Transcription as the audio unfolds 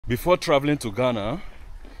Before traveling to Ghana,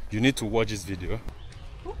 you need to watch this video.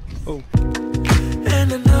 Oh.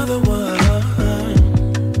 And another one.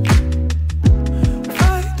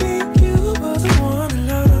 I think you were the one who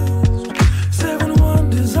lost. 7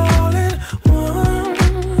 wonders all in one.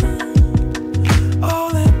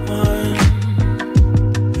 All in one.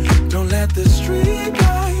 Don't let the street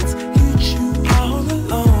lights hit you all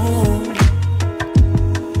alone.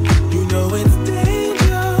 You know it's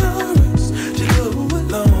dangerous to go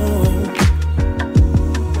alone.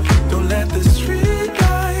 Don't let the street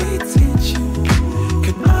lights hit you.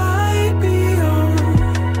 Can I be on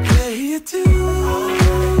play it too?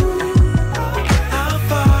 I'll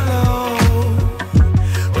follow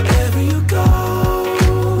wherever you go,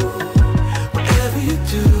 whatever you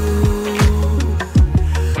do.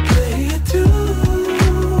 Play it too.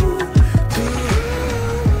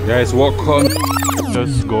 Guys, welcome.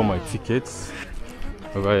 Just got my tickets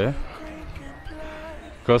over here.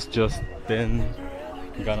 Cost just 10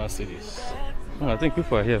 Ghana cedis. Oh, I think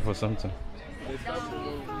people are here for something.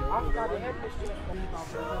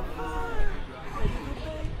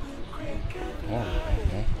 Oh,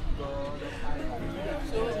 okay.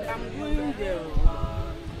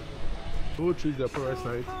 The whole tree is a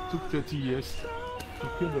parasite. Took 30 years to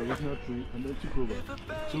kill the original tree and then took over.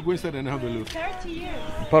 So go inside and have a look. 30 years.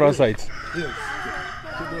 Parasite. Yes.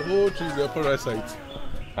 So the whole tree is a parasite.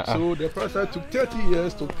 So the parasite took 30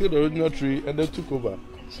 years to kill the original tree and then took over.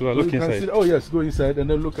 So I look inside. Oh yes, go inside and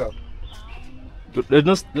then look up.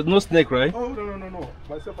 There's no snake, right? Oh no.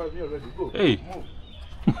 Myself, I'm here already. Go. Hey. Move.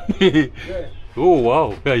 Yeah. Oh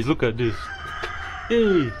wow, guys, look at this.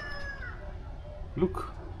 Hey,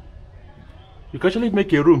 look. You can actually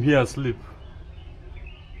make a room here and sleep.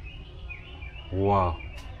 Wow.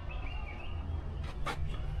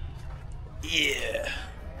 Yeah.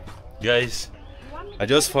 Guys, I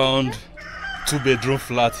just found 2-bedroom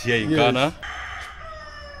flat here in Ghana.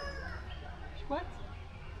 What?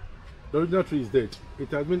 The original tree is dead. It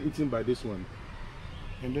has been eaten by this one.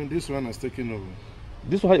 And then this one has taken over.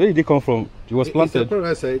 This one, where did they come from? It was planted. It's a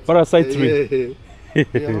parasite. Parasite tree. Yeah.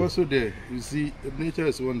 They are also there. You see, nature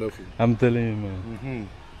is wonderful. I'm telling you, man.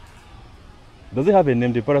 Does it have a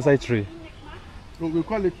name, the parasite tree? So we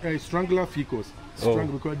call it a strangler ficus.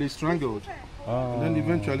 Because they strangled. And then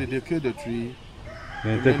eventually they kill the tree.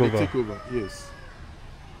 Then They take over. Yes.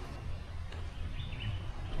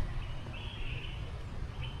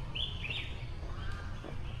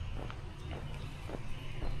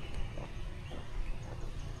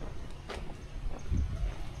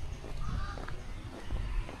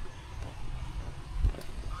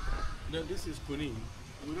 Then this is quinine.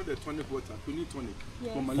 You know the tonic water, quinine tonic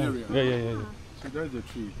for malaria. Yeah. So that's the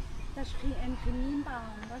tree. Das ist ein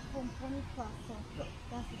Kaninbaum, das kommt von Wasser. Das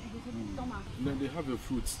ist Tomaten. And then they have the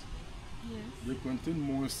fruits. Yes. They contain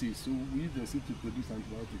more seeds, so we use the seed to produce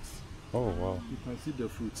antibiotics. Oh wow. You can see the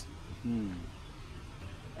fruits.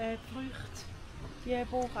 Früchte, die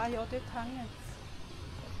brauchen auch ja dort hängen.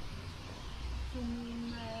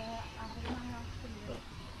 Zum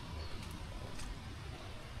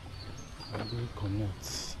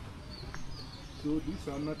So these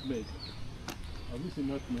are nutmeg. Have you seen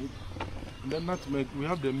nutmeg? And then nutmeg, we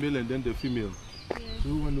have the male and then the female. Yes. So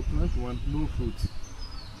when the plant want no fruits,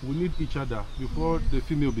 we need each other before the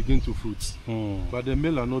female begin to fruit. But the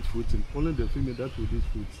male are not fruiting, only the female that produce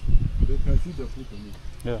fruits. They can see the fruit on it.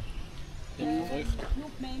 Yeah.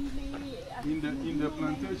 In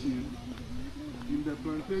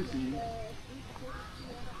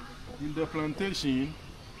the plantation,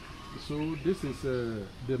 so this is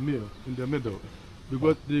the male in the middle,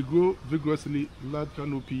 because they grow vigorously, large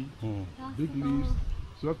canopy, big leaves.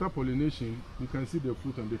 So after pollination, you can see the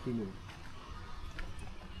fruit on the female.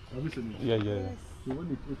 Have you seen it? Yeah. So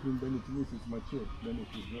when it's open, then it means it's mature, then it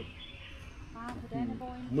is not.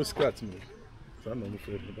 Muscat milk. So I'm not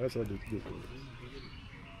afraid, but that's how they do it.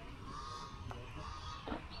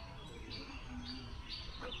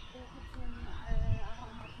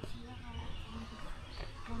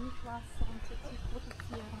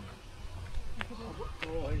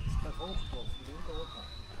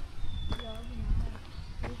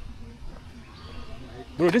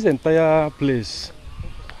 Bro, this entire place,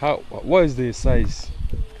 what is the size?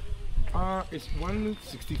 It's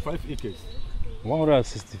 165 acres.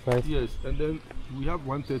 165? Yes, and then we have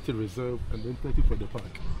 130 reserve and then 30 for the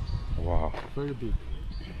park. Wow. Very big.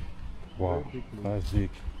 Wow, Very big. that's big.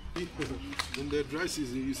 In the dry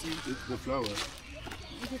season, you see the flowers.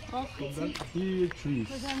 Und dann die trees.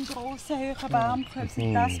 Das sind große, hohe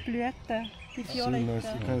Baumköpfe, das Blüten, die Violetten. You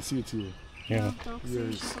can see it here. Yeah.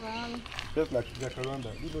 Yes. Just like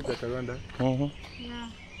jacaranda. You know jacaranda? Yeah.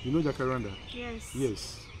 You know jacaranda? Yes.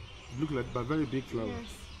 Yes. Look like but very big flower.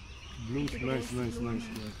 Yes. Blooms nice.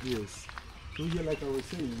 Yes. So here, like I was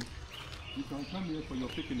saying, you can come here for your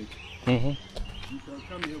picnic. You can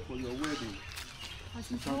come here for your wedding.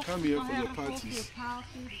 You can come here for your parties.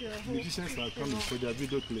 Musicians are coming for their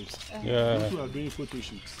video clips. Those who are doing photo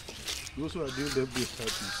shoots. Those who are doing birthday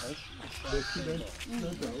parties. The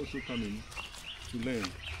students are also coming to learn.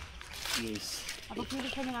 Yes.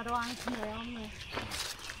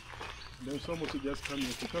 Then some also just come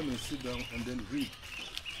here to come and sit down and then read.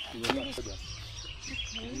 Es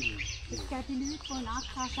gibt die Leute, die in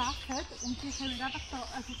Accra arbeiten und die können einfach so,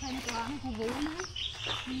 also können gar nicht wohnen,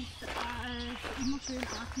 weil es immer schön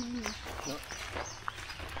angenehm ist. Ja.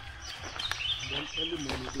 Then early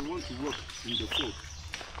morning they want to work in the field.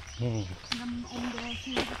 Und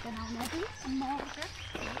sie sind dann auch Nebel am Morgen.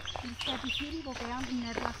 Und es gibt viele, die gerne im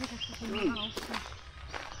Nebel laufen.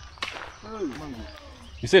 Mango.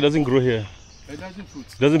 You say it doesn't grow here? It doesn't fruit.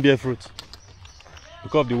 It doesn't bear fruit?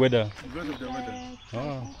 Because of the weather? Because of the weather.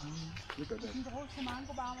 Ah. Look at that.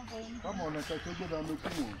 Mangobaum. Come on, I can go down the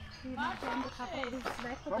Kumo.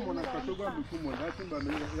 Come on, I can go down the Kumo. That's in the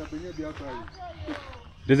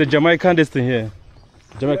There's a Jamaican thing here.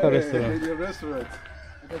 Jamaican restaurant. The restaurant.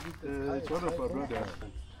 It's one of our brothers.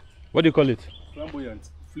 What do you call it? Flamboyant.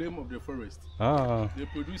 Flame of the forest. Ah. They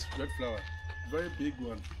produce red flower. Very big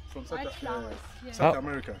one. From Flowers, South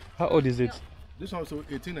America. How old is it? This one also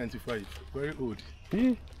 1895. Very old.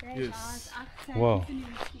 Yeah. Yes. Wow.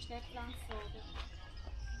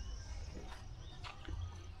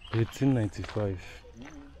 1895.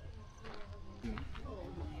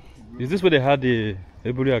 Is this where they had the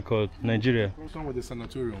area called Nigeria? This one was the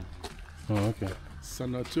sanatorium. Oh, okay.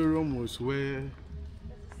 Sanatorium was where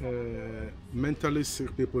mentally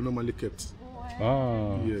sick people normally kept.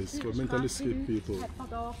 Ah. Yes, for mentally sick people.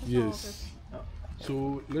 Yes.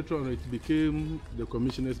 So later on it became the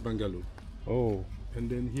Commissioner's Bungalow. Oh. And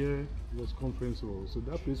then here was Conference Hall. So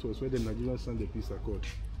that place was where the Nigerians signed the peace accord.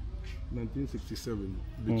 1967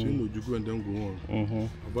 between Ojugu and then Gowon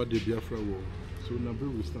about the Biafra war. So Nabu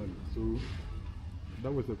will stand. So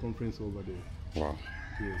that was the conference over there. Wow.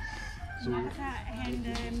 Yes. So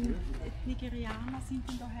Nigerianer sind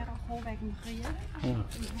dann daher gekommen wegen dem Krieg.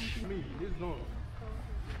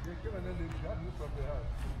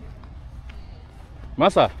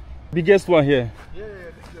 Massa, biggest one here.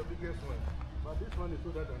 Yeah, this is the biggest one. But this one is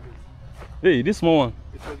older than this. Hey, this small one.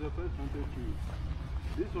 It was the first planted tree.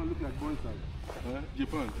 This one looks like bonsai.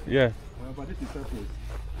 Japan. Yeah. But this is Cyprus.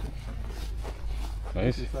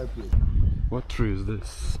 Nice. This is Cyprus. What tree is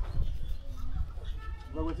this?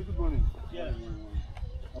 But we're still going. Yeah.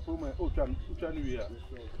 I put my here.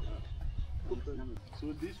 So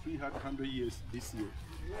this tree had 100 years this year.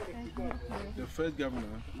 The first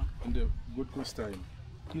governor in the Gold Coast time,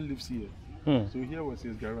 he lives here. So here was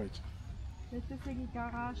his garage.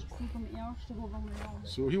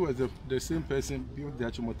 So he was the same person built the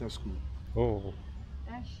Achimota school. Oh.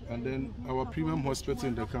 And then our premium hospital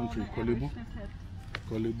in the country, Kolebu,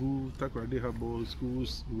 Takrade Harbour,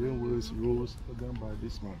 schools, railways, roads, done by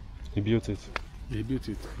this man. He built it. He built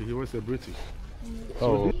it. He was a British.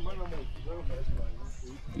 Oh.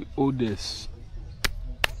 The oldest.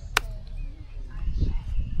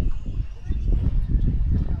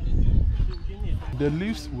 The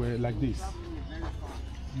leaves were like this.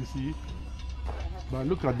 You see? But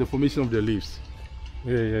look at the formation of the leaves.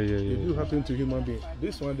 Yeah. If you happen to human being,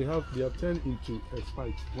 this one they have turned into a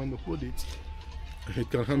spike. When you hold it, it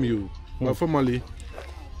can harm you. But formally,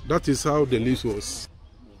 that is how the leaves was.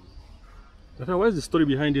 What is the story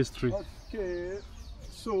behind this tree? Okay,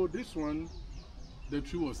 so this one, the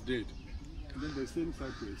tree was dead. And then the same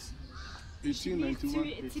Cypress.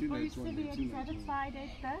 1891,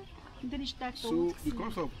 1891. So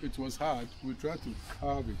because of it was hard, we tried to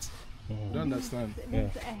carve it. Do you understand? Yeah.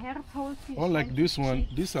 Unlike this one,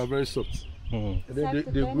 these are very soft. And then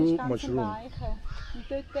they grow mushroom.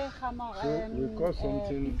 So we call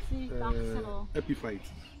something epiphyte.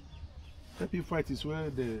 Epiphyte is where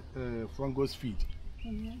the fungus feed,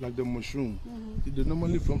 like the mushroom. They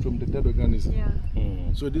normally from the dead organism. Yeah.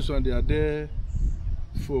 So this one, they are there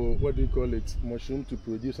for, what do you call it, mushroom to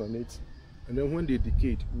produce on it. And then when they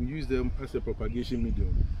decay, we use them as a propagation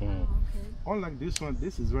medium. Unlike this one,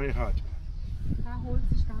 this is very hard.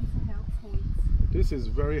 This is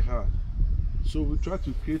very hard. So we try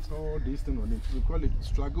to create all these things on it. We call it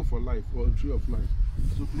struggle for life or tree of life.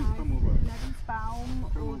 So please come over.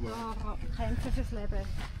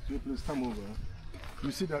 So please come over.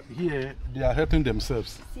 You see that here they are helping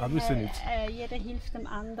themselves. Have you seen it? Jeder hilft dem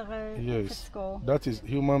anderen. Yes. That is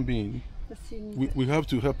human being. We have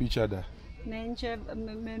to help each other. Menschen,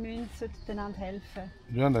 wir müssen einander helfen.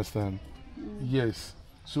 You understand? Yes.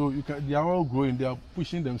 So they are all growing, they are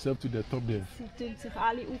pushing themselves to the top there. Sie tun sich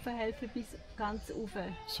alle aufhelfen bis ganz rauf.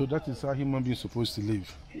 So that is how human beings supposed to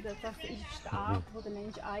live. Das ist die Art, wo der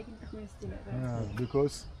Mensch eigentlich müsste leben. Yeah,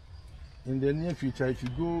 because in the near future, if you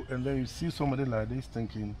go and then you see somebody like this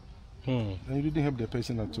thinking, and you didn't help the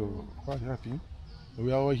person at all, quite happy.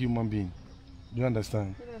 We are all human beings. Do you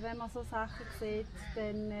understand? Wenn man so Sachen sieht,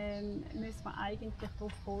 dann müssen wir eigentlich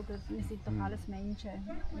darauf kommen, dass wir sind doch alles Menschen.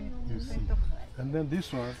 Wir sind doch, and then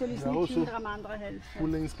this one, soll uns they are nicht also Kinder am anderen helfen.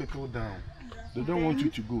 pulling people down. They don't want you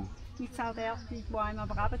to go. Gibt es auch derartige, die einem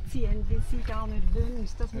aber runterziehen, weil sie gar nicht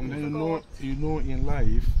wünschen, dass man And then raufgeht. you know, in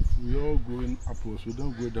life, we all going upwards. We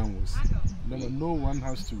don't go downwards. No one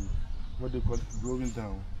has to, what they call it, going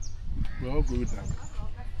down. We all going down.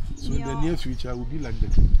 So in the near future, we'll be like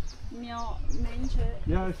that. Wir Menschen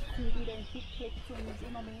Yes. sind in der Entwicklung, um uns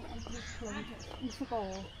immer mehr Entwicklung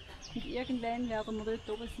raufgehen. Und irgendwann werden wir dort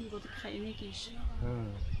oben sein, wo der König ist.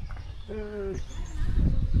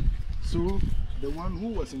 So the one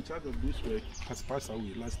who was in charge of this work has passed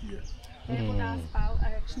away last year. Der, der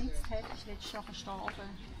das geschnitzt hat, ist letztes Jahr verstorben.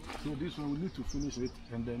 So this one we need to finish it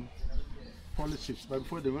and then polish it. But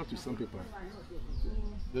before they have to sandpaper.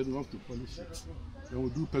 Then we have to polish it. Then we'll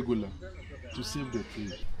do pergola to save the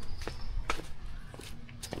tree.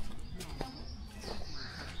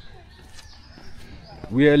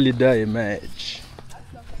 Where leader emerge?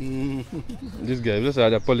 This guy, let's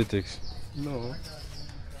add the politics. No.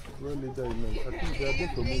 Well, leader, I think they are doing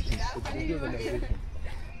promotion. It's a good organization.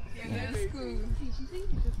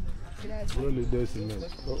 Well, leaders in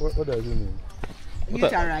it. What does it mean?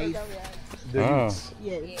 Youth arrive. The youths.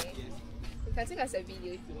 Yes. You can take us a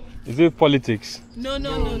video. Is it politics? No.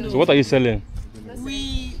 So what are you selling?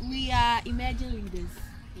 We are emerging leaders.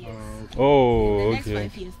 Oh, The next okay.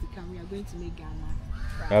 5 years to come, we are going to make Ghana.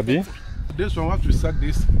 Abi? This one, we have to sack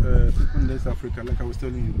this people in West Africa, like I was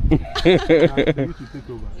telling you. They need to take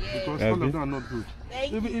over because all of them are not good.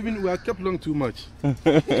 Even we are kept long too much. So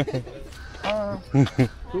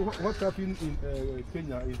what happened in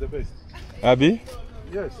Kenya is the best. Abi?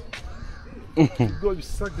 Yes. You go, you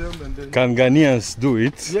sack them and then. Can Ghanaians do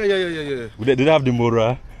it? Yeah. Do they have the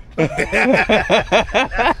moral? That's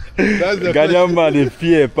the Ghanaian man, they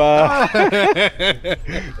fear, pa.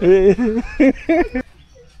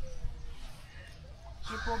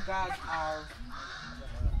 Triple guards are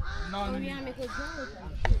non. Normally,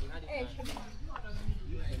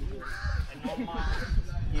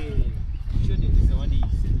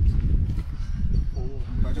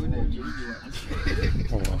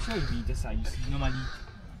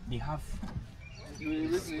 they have.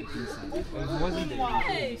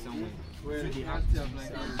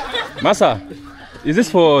 Massa, is this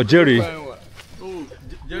for Jerry? Oh,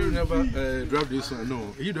 Jerry never dropped this one.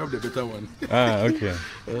 No, he dropped the better one. Ah, okay.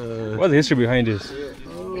 What's the history behind this?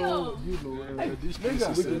 This place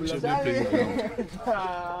is children playing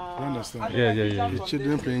ground. You understand? Yeah. The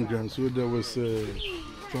children playing ground. So there was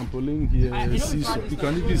trampoline here, seesaw. You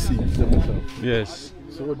can even see the metal. Yes.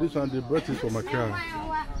 So this one they brought it from Accra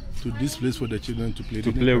to this place for the children to play.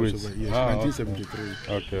 To play with. Yes, Ah,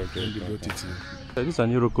 1973. Okay. And they brought it here. This is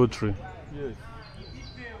an Iroko tree. Yes.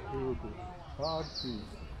 Iroko. Hard tree.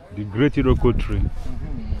 The great Iroko tree.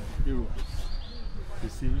 Iroko. You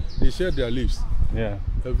see, they share their leaves. Yeah.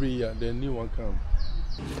 Every year, the new one comes.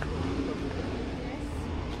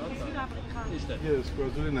 Yes,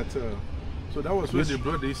 KwaZulu Natal. So that was where they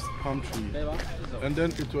brought this palm tree. And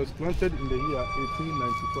then it was planted in the year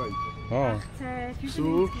 1895. Oh.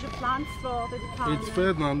 So gepflanzt worden, die Palme. it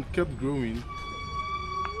fed and kept growing.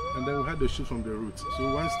 And then we had the shoot from the roots.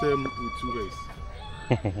 So one stem with 2 ways.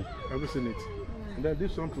 Have you seen it? And then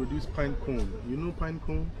this one produced pine cone. You know pine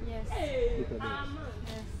cone? Yes. Look at that.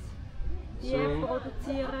 Die So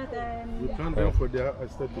produzieren we plant them for their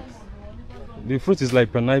aesthetics. The fruit is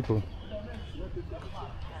like pineapple.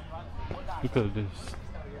 Look at this.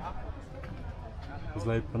 It's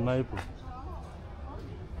like pineapple.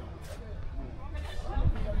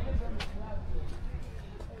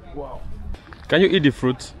 Wow. Can you eat the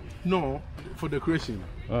fruit? No, for decoration.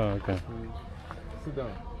 Oh, okay. Sit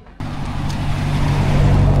down.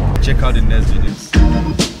 Check out the next videos.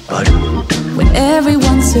 When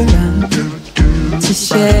everyone's around to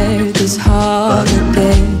share this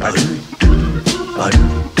holiday.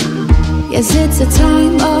 Yes, it's a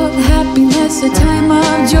time of happiness, a time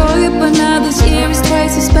of joy. But now this year is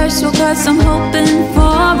twice as special, 'cause I'm hoping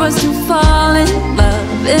for us to fall in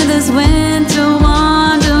love in this winter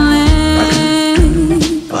wonderland.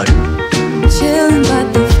 Chilling by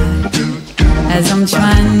the fire as I'm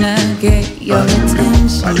trying to get your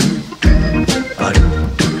attention.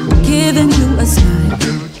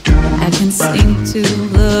 can't seem to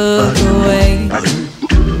look away.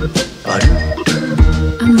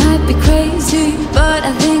 I might be crazy, but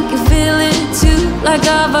I think you feel it too. Like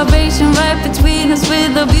a vibration right between us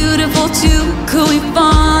with a beautiful two. Could we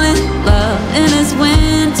fall in love in this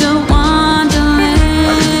winter